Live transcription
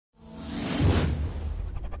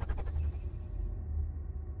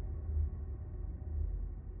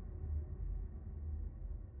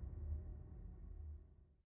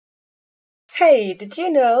Hey, did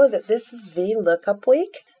you know that this is Vlookup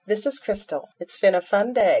week? This is Crystal. It's been a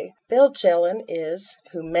fun day. Bill Jelen is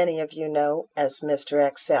who many of you know as Mr.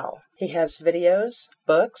 Excel. He has videos,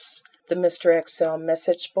 books, the Mr. Excel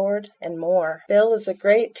message board, and more. Bill is a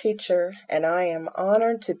great teacher, and I am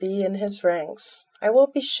honored to be in his ranks. I will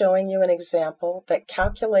be showing you an example that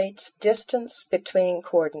calculates distance between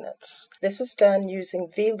coordinates. This is done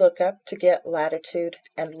using Vlookup to get latitude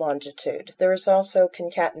and longitude. There is also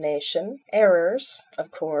concatenation, errors,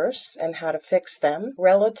 of course, and how to fix them,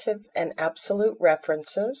 relative and absolute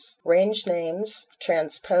references, range names,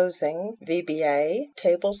 transposing, VBA,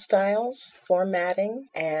 table styles, formatting,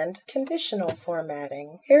 and conditional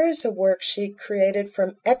formatting. Here is a worksheet created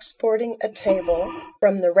from exporting a table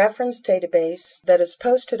from the reference database that is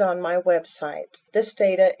posted on my website. This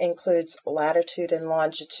data includes latitude and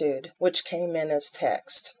longitude, which came in as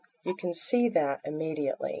text. You can see that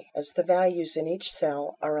immediately, as the values in each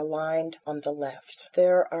cell are aligned on the left.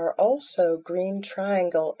 There are also green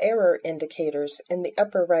triangle error indicators in the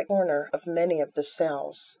upper right corner of many of the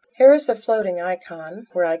cells. Here is a floating icon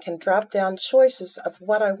where I can drop down choices of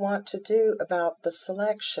what I want to do about the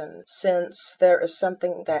selection, since there is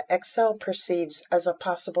something that Excel perceives as a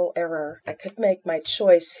possible error. I could make my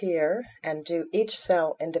choice here and do each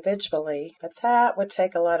cell individually, but that would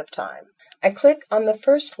take a lot of time. I click on the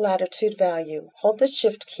first latitude value, hold the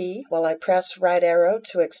Shift key while I press right arrow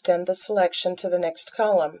to extend the selection to the next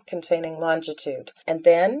column containing longitude, and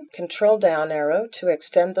then Control down arrow to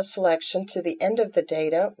extend the selection to the end of the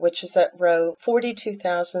data, which is at row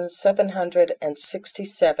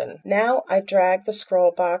 42,767. Now I drag the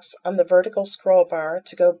scroll box on the vertical scroll bar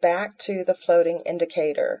to go back to the floating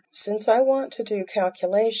indicator. Since I want to do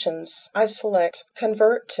calculations, I select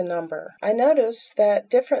Convert to Number. I notice that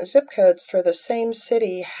different zip codes for the same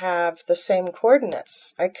city have the same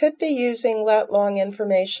coordinates. I could be using lat-long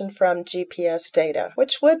information from GPS data,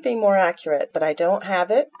 which would be more accurate, but I don't have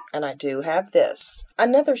it, and I do have this.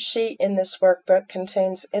 Another sheet in this workbook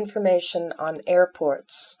contains information on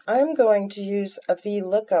airports. I'm going to use a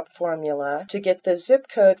Vlookup formula to get the zip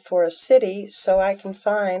code for a city so I can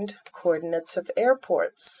find coordinates of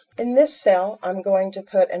airports. In this cell, I'm going to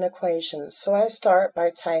put an equation, so I start by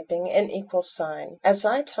typing an equal sign. As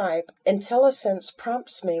I type, IntelliSense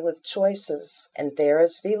prompts me with choices, and there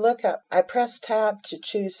is Vlookup. I press Tab to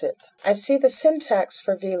choose it. I see the syntax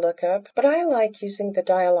for Vlookup, but I like using the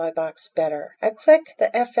dialog box better. I click the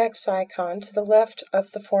FX icon to the left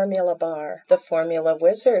of the formula bar, the formula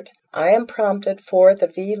wizard. I am prompted for the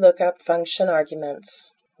Vlookup function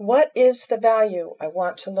arguments. What is the value I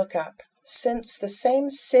want to look up? Since the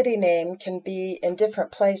same city name can be in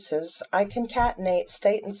different places, I concatenate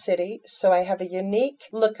state and city so I have a unique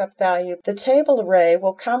lookup value. The table array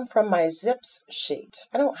will come from my zips sheet.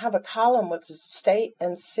 I don't have a column with state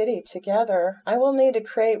and city together. I will need to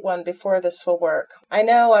create one before this will work. I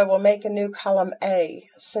know I will make a new column A,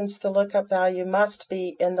 since the lookup value must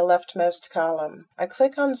be in the leftmost column. I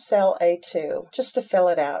click on cell A2 just to fill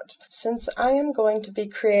it out. Since I am going to be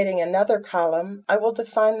creating another column, I will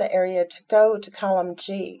define the area to go to column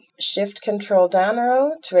G. Shift Control down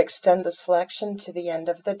arrow to extend the selection to the end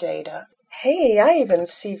of the data. Hey, I even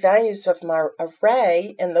see values of my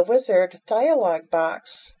array in the wizard dialog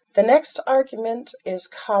box. The next argument is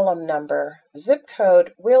column number. Zip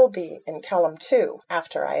code will be in column 2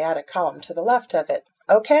 after I add a column to the left of it.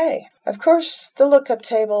 Okay, of course the lookup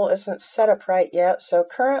table isn't set up right yet, so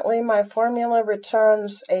currently my formula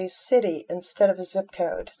returns a city instead of a zip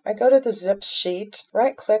code. I go to the zips sheet,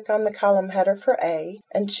 right-click on the column header for A,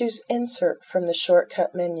 and choose Insert from the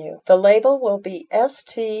shortcut menu. The label will be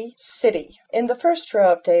ST City. In the first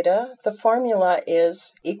row of data, the formula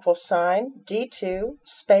is D2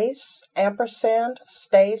 space ampersand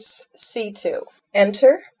space C2.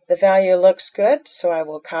 Enter. The value looks good, so I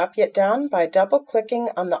will copy it down by double-clicking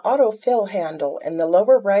on the autofill handle in the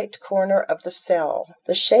lower right corner of the cell.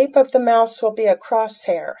 The shape of the mouse will be a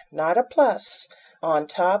crosshair, not a plus, on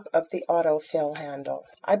top of the autofill handle.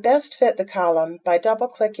 I best fit the column by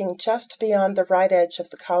double-clicking just beyond the right edge of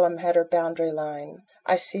the column header boundary line.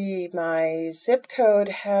 I see my zip code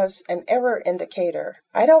has an error indicator.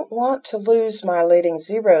 I don't want to lose my leading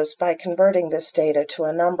zeros by converting this data to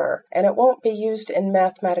a number, and it won't be used in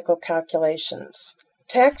mathematical calculations.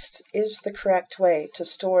 Text is the correct way to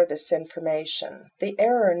store this information. The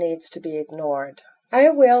error needs to be ignored. I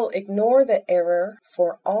will ignore the error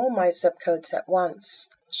for all my zip codes at once.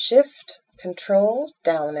 Shift, Control,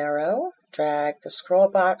 down arrow, drag the scroll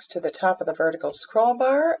box to the top of the vertical scroll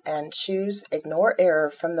bar, and choose Ignore Error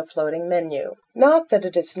from the floating menu. Not that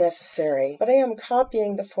it is necessary, but I am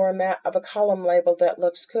copying the format of a column label that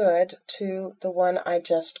looks good to the one I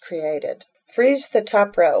just created. Freeze the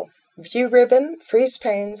top row. View ribbon, freeze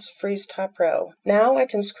panes, freeze top row. Now I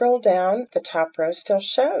can scroll down, the top row still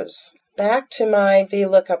shows. Back to my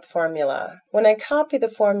Vlookup formula. When I copy the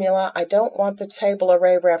formula, I don't want the table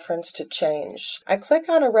array reference to change. I click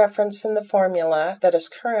on a reference in the formula that is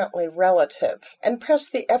currently relative and press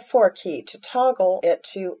the F4 key to toggle it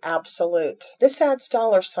to absolute. This adds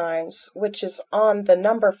 $signs, which is on the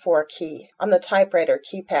number 4 key on the typewriter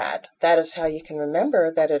keypad. That is how you can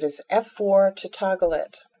remember that it is F4 to toggle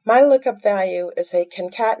it. My lookup value is a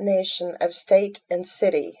concatenation of state and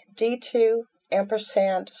city, D2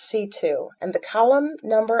 ampersand C2, and the column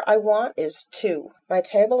number I want is 2. My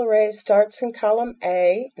table array starts in column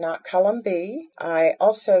A, not column B. I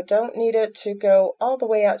also don't need it to go all the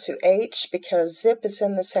way out to H because zip is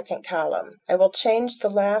in the second column. I will change the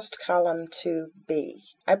last column to B.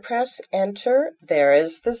 I press enter. There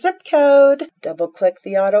is the zip code. Double-click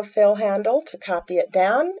the autofill handle to copy it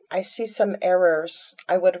down. I see some errors.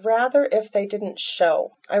 I would rather if they didn't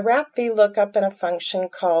show. I wrap Vlookup in a function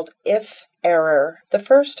called if error. The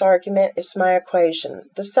first argument is my equation.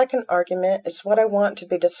 The second argument is what I want to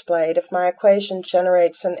be displayed if my equation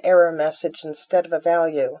generates an error message instead of a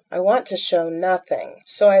value. I want to show nothing,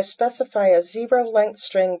 so I specify a 0-length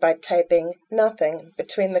string by typing nothing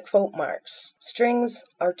between the quote marks. Strings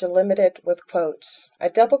are delimited with quotes. I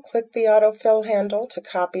double-click the autofill handle to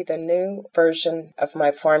copy the new version of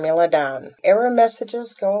my formula down. Error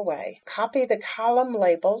messages go away. Copy the column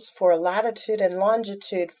labels for latitude and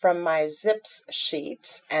longitude from my zips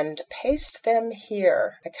sheet and paste them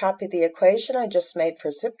here. I copy the equation I just made for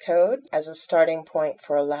zip code as a starting point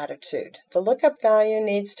for latitude. The lookup value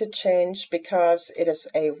needs to change because it is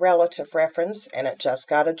a relative reference and it just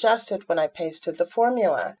got adjusted when I pasted the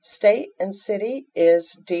formula. State and city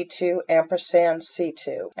is D2 ampersand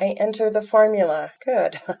C2. I enter the formula.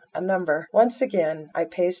 Good. A number. Once again, I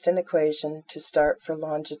paste an equation to start for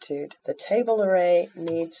longitude. The table array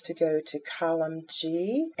needs to go to column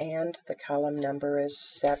G and the column number is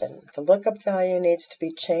 7. The lookup value needs to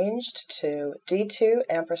be changed to D2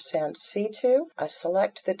 ampersand C2. I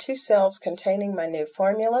select the 2 cells containing my new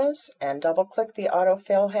formulas and double-click the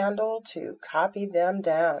autofill handle to copy them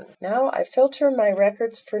down. Now I filter my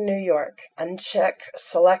records for New York. Uncheck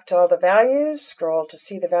select all the values, scroll to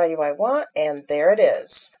see the value I want, and there it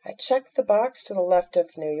is. I check the box to the left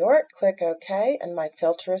of New York, click OK, and my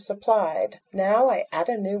filter is applied. Now I add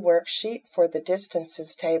a new worksheet for the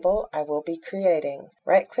distances table I will be creating.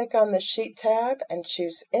 Right-click on the Sheet tab and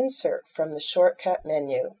choose Insert from the shortcut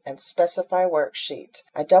menu and specify Worksheet.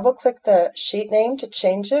 I double-click the sheet name to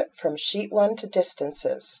change it from Sheet 1 to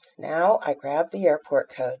Distances. Now I grab the airport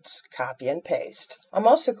codes, copy and paste. I'm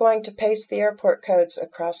also going to paste the airport codes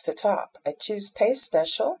across the top. I choose Paste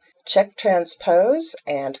Special, check Transpose,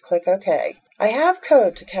 and click OK. I have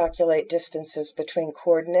code to calculate distances between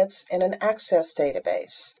coordinates in an Access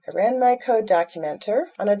database. I ran my code documenter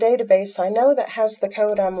on a database I know that has the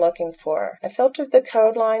code I'm looking for. I filtered the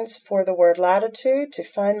code lines for the word latitude to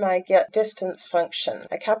find my getDistance function.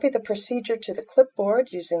 I copy the procedure to the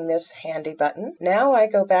clipboard using this handy button. Now I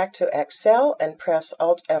go back to Excel and press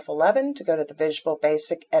Alt F11 to go to the Visual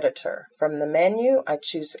Basic editor. From the menu, I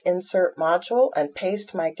choose Insert Module and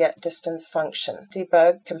paste my getDistance function.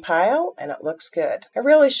 Debug, compile, and it looks good. I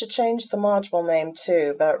really should change the module name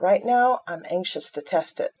too, but right now I'm anxious to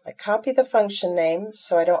test it. I copy the function name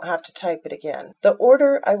so I don't have to type it again. The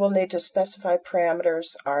order I will need to specify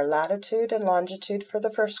parameters are latitude and longitude for the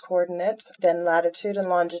first coordinate, then latitude and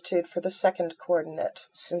longitude for the second coordinate.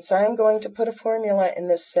 Since I am going to put a formula in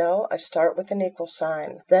this cell, I start with an equal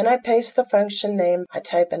sign. Then I paste the function name. I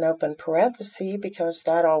type an open parenthesis because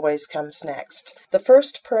that always comes next. The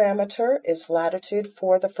first parameter is latitude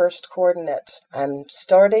for the first coordinate. I'm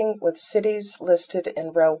starting with cities listed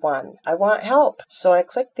in row 1. I want help, so I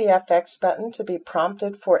click the FX button to be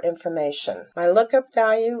prompted for information. My lookup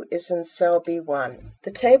value is in cell B1.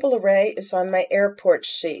 The table array is on my airport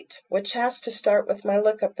sheet, which has to start with my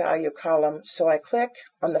lookup value column, so I click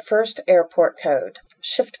on the first airport code.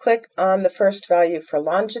 Shift-click on the first value for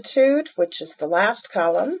longitude, which is the last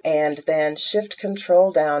column, and then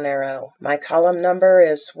Shift-Control down arrow. My column number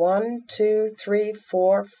is 1, 2, 3,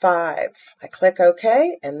 4, 5. I click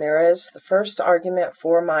OK, and there is the first argument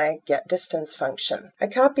for my getDistance function. I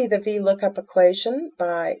copy the Vlookup equation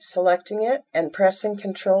by selecting it and pressing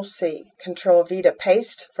Ctrl-C. Ctrl-V to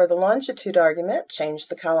paste for the longitude argument, change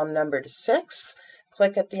the column number to 6.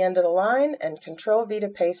 Click at the end of the line and Control V to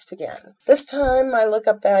paste again. This time my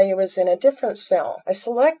lookup value is in a different cell. I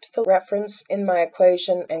select the reference in my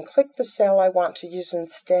equation and click the cell I want to use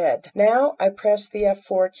instead. Now I press the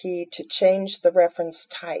F4 key to change the reference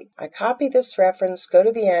type. I copy this reference, go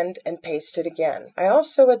to the end, and paste it again. I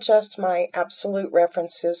also adjust my absolute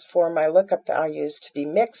references for my lookup values to be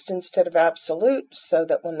mixed instead of absolute so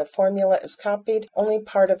that when the formula is copied, only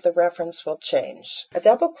part of the reference will change. I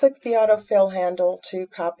double-click the autofill handle to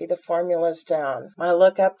copy the formulas down. My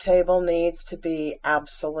lookup table needs to be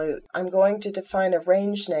absolute. I'm going to define a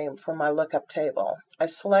range name for my lookup table. I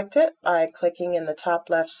select it by clicking in the top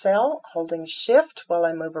left cell, holding Shift while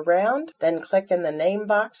I move around, then click in the name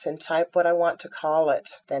box and type what I want to call it,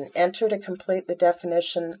 then enter to complete the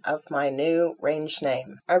definition of my new range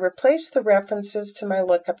name. I replace the references to my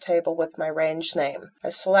lookup table with my range name. I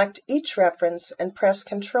select each reference and press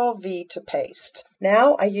Ctrl V to paste.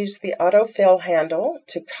 Now I use the autofill handle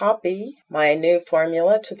to copy my new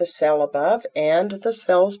formula to the cell above and the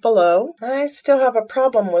cells below. I still have a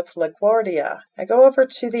problem with LaGuardia. I go over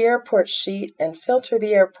to the airport sheet and filter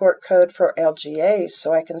the airport code for LGA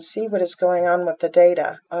so I can see what is going on with the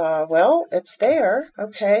data. Well, it's there.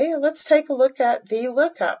 Okay, let's take a look at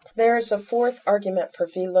Vlookup. There is a fourth argument for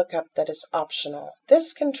Vlookup that is optional.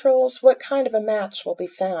 This controls what kind of a match will be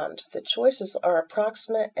found. The choices are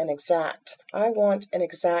approximate and exact. I want an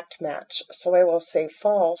exact match, so I will say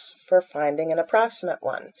false for finding an approximate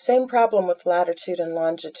one. Same problem with latitude and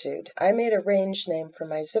longitude. I made a range name for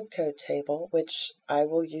my zip code table, which I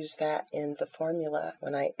will use that in the formula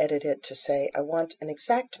when I edit it to say I want an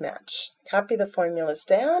exact match. Copy the formulas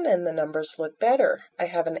down and the numbers look better. I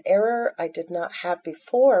have an error I did not have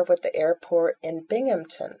before with the airport in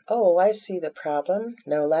Binghamton. Oh, I see the problem.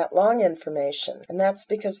 No lat long information. And that's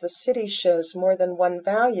because the city shows more than one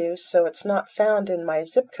value, so it's not found in my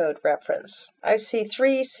zip code reference. I see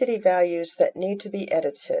 3 city values that need to be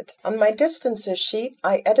edited. On my distances sheet,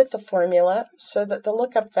 I edit the formula so that the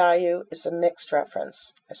lookup value is a mixed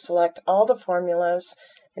reference. I select all the formulas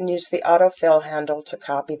and use the autofill handle to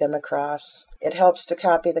copy them across. It helps to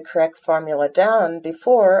copy the correct formula down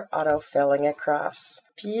before autofilling across.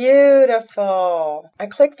 Beautiful! I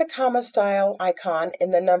click the comma style icon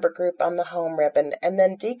in the number group on the home ribbon and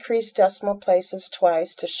then decrease decimal places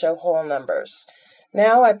twice to show whole numbers.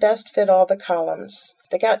 Now I best fit all the columns.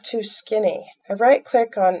 They got too skinny. I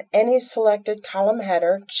right-click on any selected column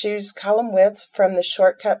header, choose column width from the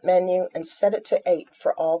shortcut menu, and set it to 8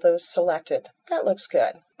 for all those selected. That looks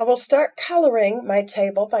good. I will start coloring my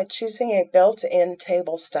table by choosing a built-in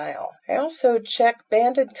table style. I also check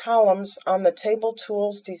banded columns on the Table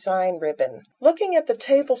Tools Design ribbon. Looking at the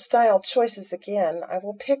table style choices again, I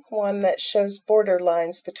will pick one that shows border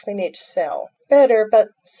lines between each cell. Better, but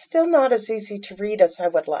still not as easy to read as I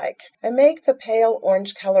would like. I make the pale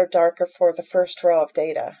orange color darker for the first row of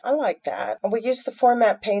data. I like that. And we use the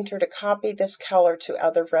Format Painter to copy this color to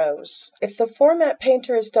other rows. If the Format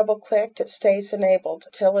Painter is double-clicked, it stays enabled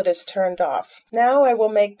till it is turned off. Now I will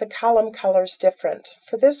make the column colors different.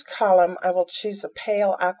 For this column, I will choose a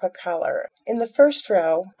pale aqua color. In the first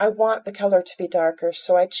row, I want the color to be darker,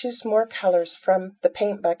 so I choose more colors from the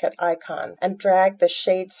paint bucket icon and drag the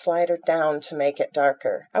shade slider down to make it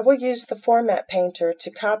darker. I will use the Format Painter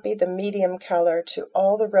to copy the medium color to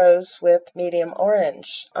all the rows with medium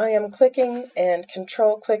orange. I am clicking and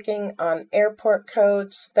control clicking on airport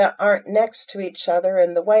codes that aren't next to each other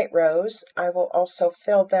in the white rows. I will also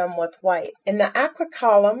fill them with white. In the aqua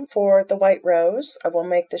column for the white rows, I will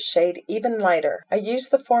make the shade even lighter. I use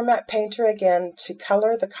the Format Painter again to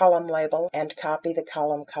color the column label and copy the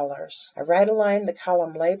column colors. I right align the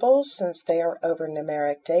column labels since they are over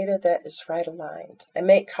numeric data that is right aligned. I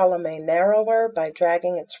make column A narrower by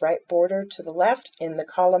dragging its right border to the left in the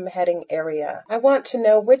column heading area. I want to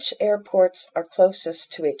know which airports are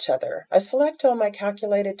closest to each other. I select all my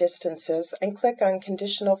calculated distances and click on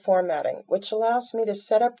conditional formatting, which allows me to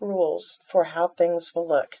set up rules for how things will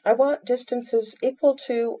look. I want distances equal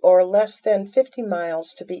to or less than 50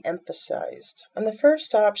 miles to be emphasized. On the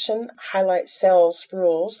first option, highlight cells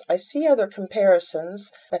rules, I see other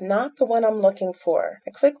comparisons, but not the one I'm looking for.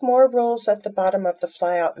 I click more rules at the bottom of the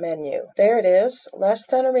flyout menu. There it is, less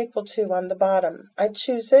than or equal to on the bottom. I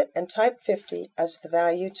choose it and type 50 as the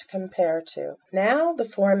value to compare to. Now the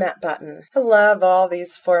Format button. I love all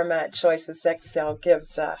these format choices Excel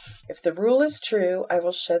gives us. If the rule is true, I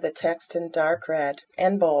will show the text in dark red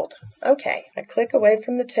and bold. Okay, I click away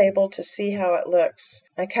from the table to see how it looks.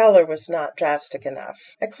 My color was not drastic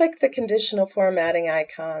enough. I click the conditional formatting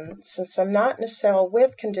icon. Since I'm not in a cell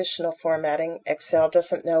with conditional formatting, Excel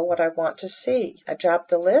doesn't know what I want to see. I drop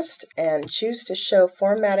the list and choose to show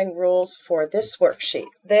formatting rules for this worksheet.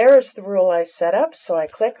 There is the rule I set up, so I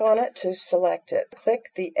click on it to select it.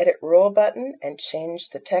 Click the Edit Rule button and change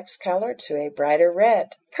the text color to a brighter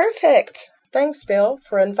red. Perfect! Thanks, Bill,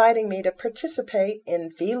 for inviting me to participate in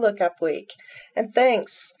Vlookup Week. And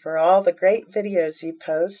thanks for all the great videos you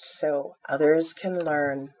post so others can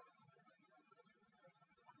learn.